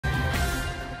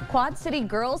Quad City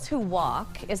Girls Who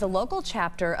Walk is a local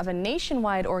chapter of a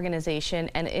nationwide organization,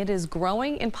 and it is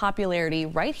growing in popularity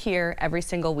right here every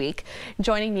single week.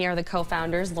 Joining me are the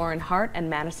co-founders, Lauren Hart and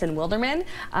Madison Wilderman.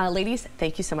 Ladies,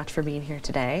 thank you so much for being here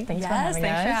today. Thanks for having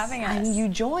us. And you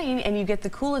join and you get the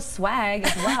coolest swag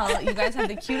as well. You guys have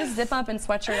the cutest zip-up and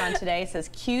sweatshirt on today. It says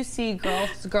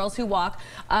QC Girls Who Walk.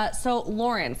 So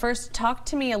Lauren, first talk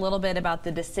to me a little bit about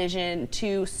the decision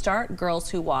to start Girls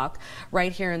Who Walk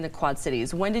right here in the Quad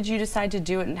Cities. When did you decide to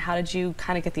do it, and how did you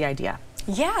kind of get the idea?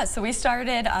 Yeah, so we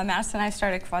started, Madison and I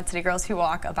started Quad City Girls Who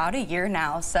Walk about a year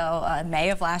now, so May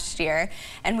of last year.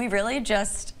 And we really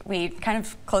we kind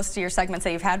of close to your segments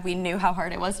that you've had, we knew how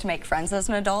hard it was to make friends as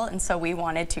an adult, and so we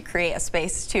wanted to create a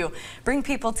space to bring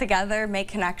people together, make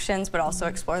connections, but also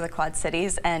explore the Quad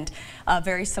Cities. And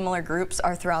very similar groups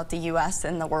are throughout the U.S.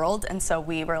 and the world, and so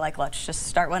we were like, let's just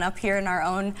start one up here in our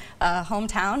own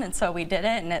hometown, and so we did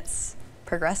it, and it's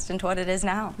progressed into what it is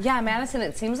now. Yeah, Madison,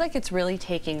 it seems like it's really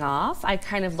taking off. I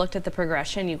kind of looked at the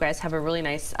progression. You guys have a really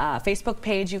nice Facebook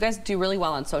page. You guys do really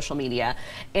well on social media.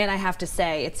 And I have to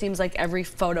say, it seems like every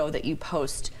photo that you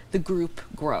post, the group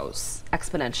grows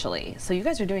exponentially. So you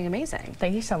guys are doing amazing.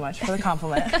 Thank you so much for the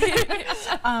compliment.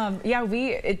 Yeah,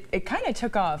 it kind of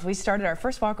took off. We started, our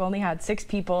first walk only had 6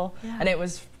 people, and it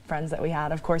was friends that we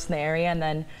had, of course, in the area, and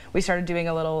then we started doing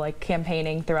a little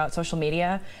campaigning throughout social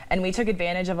media, and we took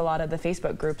advantage of a lot of the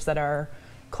Facebook groups that are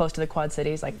close to the Quad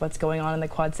Cities, like what's going on in the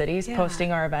Quad Cities,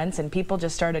 posting our events, and people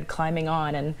just started climbing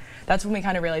on, and that's when we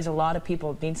kind of realized a lot of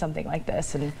people need something like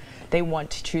this, and they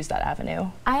want to choose that avenue.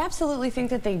 I absolutely think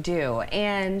that they do,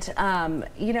 and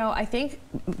you know, I think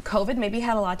COVID maybe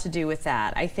had a lot to do with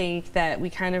that. I think that we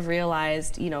kind of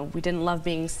realized, you know, we didn't love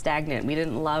being stagnant, we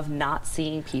didn't love not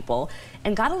seeing people,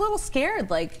 and got a little scared.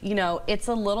 Like, you know, it's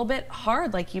a little bit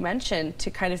hard, like you mentioned, to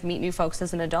kind of meet new folks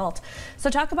as an adult. So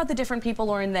talk about the different people,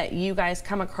 Lauren, that you guys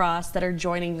come across that are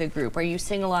joining the group. Are you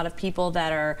seeing a lot of people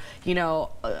that are, you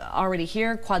know, already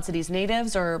here, Quad Cities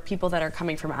natives, or people that are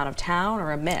coming from out of town,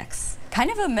 or a mix? Kind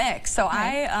of a mix. So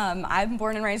I'm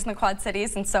born and raised in the Quad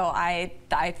Cities, and so I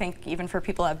think even for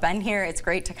people that have been here, it's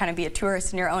great to kind of be a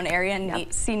tourist in your own area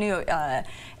and see new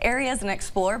areas and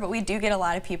explore. But we do get a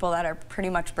lot of people that are pretty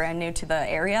much brand new to the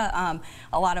area.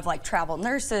 A lot of like travel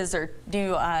nurses or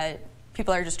new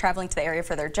people are just traveling to the area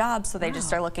for their jobs, so they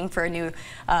just are looking for a new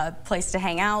place to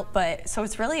hang out. But so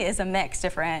it really is a mix,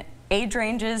 different age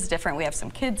ranges, different. We have some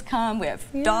kids come, we have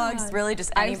dogs, really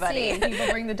just anybody. I've seen people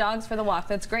bring the dogs for the walk.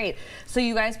 That's great. So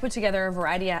you guys put together a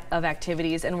variety of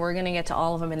activities, and we're going to get to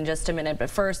all of them in just a minute. But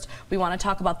first, we want to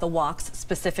talk about the walks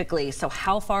specifically. So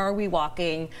how far are we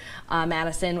walking,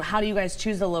 Madison? How do you guys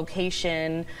choose the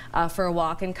location for a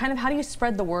walk, and kind of how do you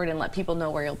spread the word and let people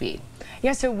know where you'll be?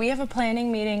 Yeah, so we have a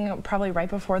planning meeting probably right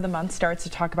before the month starts to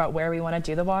talk about where we want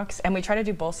to do the walks, and we try to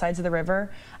do both sides of the river.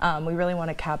 We really want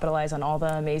to capitalize on all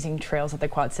the amazing trails that the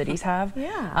Quad Cities have.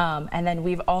 Yeah. And then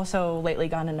we've also lately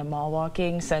gone into mall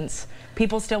walking, since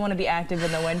people still want to be active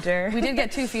in the winter. We did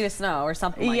get 2 feet of snow or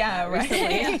something like that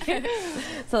recently.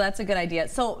 So that's a good idea.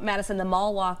 So Madison, the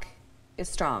mall walk is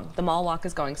strong. The mall walk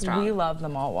is going strong. We love the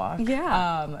mall walk.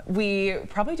 Yeah. We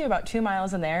probably do about 2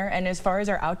 miles in there, and as far as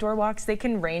our outdoor walks, they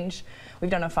can range. We've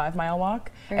done a 5-mile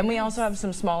walk, and we also have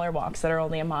some smaller walks that are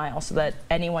only a mile, so that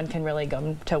anyone can really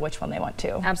go to which one they want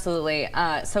to. Absolutely.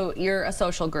 So you're a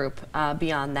social group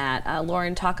beyond that.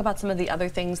 Lauren, talk about some of the other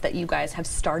things that you guys have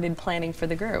started planning for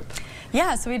the group.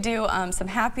 Yeah, so we do some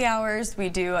happy hours, we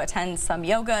do attend some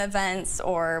yoga events,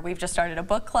 or we've just started a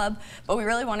book club, but we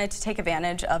really wanted to take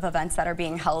advantage of events that are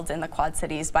being held in the Quad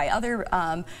Cities by other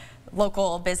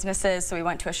local businesses. So we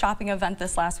went to a shopping event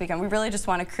this last weekend. We really just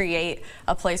want to create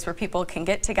a place where people can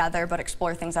get together but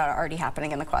explore things that are already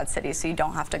happening in the Quad Cities, so you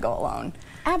don't have to go alone.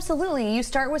 Absolutely. You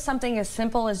start with something as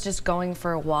simple as just going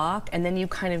for a walk, and then you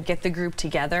kind of get the group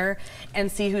together and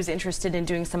see who's interested in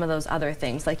doing some of those other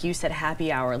things. Like you said,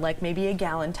 happy hour, like maybe a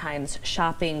Galentine's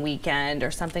shopping weekend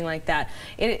or something like that.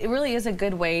 It really is a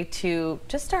good way to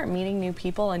just start meeting new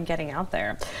people and getting out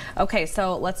there. Okay,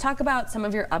 so let's talk about some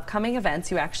of your upcoming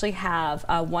events. You actually have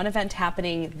one event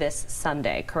happening this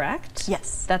Sunday, correct?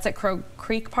 Yes. That's at Crow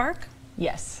Creek Park?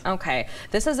 Yes. Okay.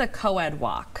 This is a co-ed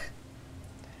walk.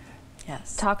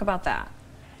 Yes. Talk about that.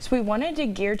 So we wanted to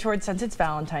gear towards, since it's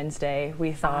Valentine's Day,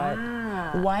 we thought,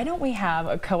 why don't we have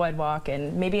a co-ed walk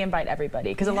and maybe invite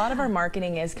everybody? Because a lot of our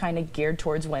marketing is kind of geared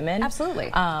towards women. Absolutely.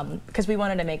 Because we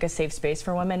wanted to make a safe space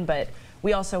for women, but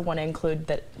we also want to include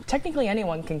that technically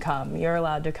anyone can come. You're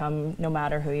allowed to come no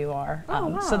matter who you are.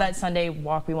 Wow. So that Sunday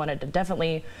walk, we wanted to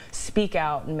definitely speak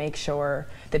out and make sure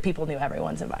that people knew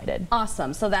everyone's invited.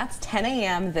 Awesome. So that's 10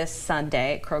 a.m. this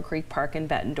Sunday at Crow Creek Park in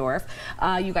Bettendorf.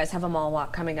 You guys have a mall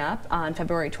walk coming up on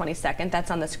February 22nd.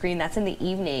 That's on the screen. That's in the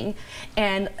evening.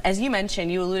 And as you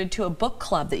mentioned, you alluded to a book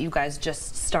club that you guys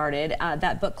just started.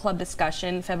 That book club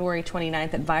discussion, February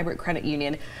 29th at Vibrant Credit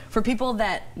Union. For people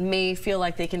that may feel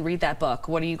like they can read that book,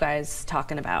 what are you guys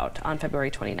talking about on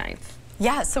February 29th?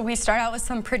 Yeah, so we start out with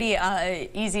some pretty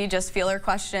easy, just feeler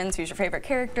questions, who's your favorite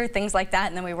character, things like that,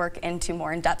 and then we work into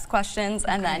more in-depth questions,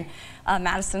 and then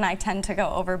Madison and I tend to go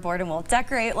overboard and we'll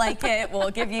decorate like it,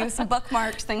 we'll give you some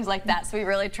bookmarks, things like that, so we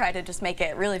really try to just make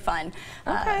it really fun,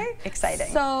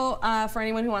 exciting. So for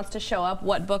anyone who wants to show up,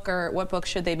 what book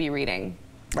should they be reading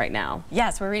right now?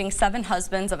 Yes, we're reading Seven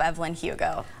Husbands of Evelyn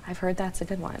Hugo. I've heard that's a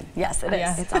good one. Yes, it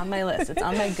is. It's on my list. It's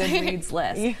on my Goodreads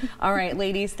list. All right,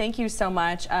 ladies, thank you so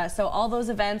much. So all those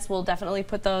events, we'll definitely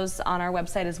put those on our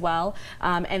website as well.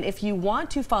 And if you want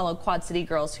to follow Quad City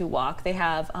Girls Who Walk, they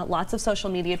have lots of social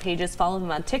media pages. Follow them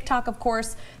on TikTok, of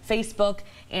course, Facebook,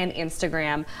 and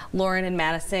Instagram. Lauren and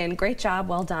Madison, great job.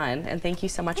 Well done. And thank you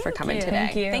so much for coming today.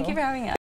 Thank you. Thank you for having us.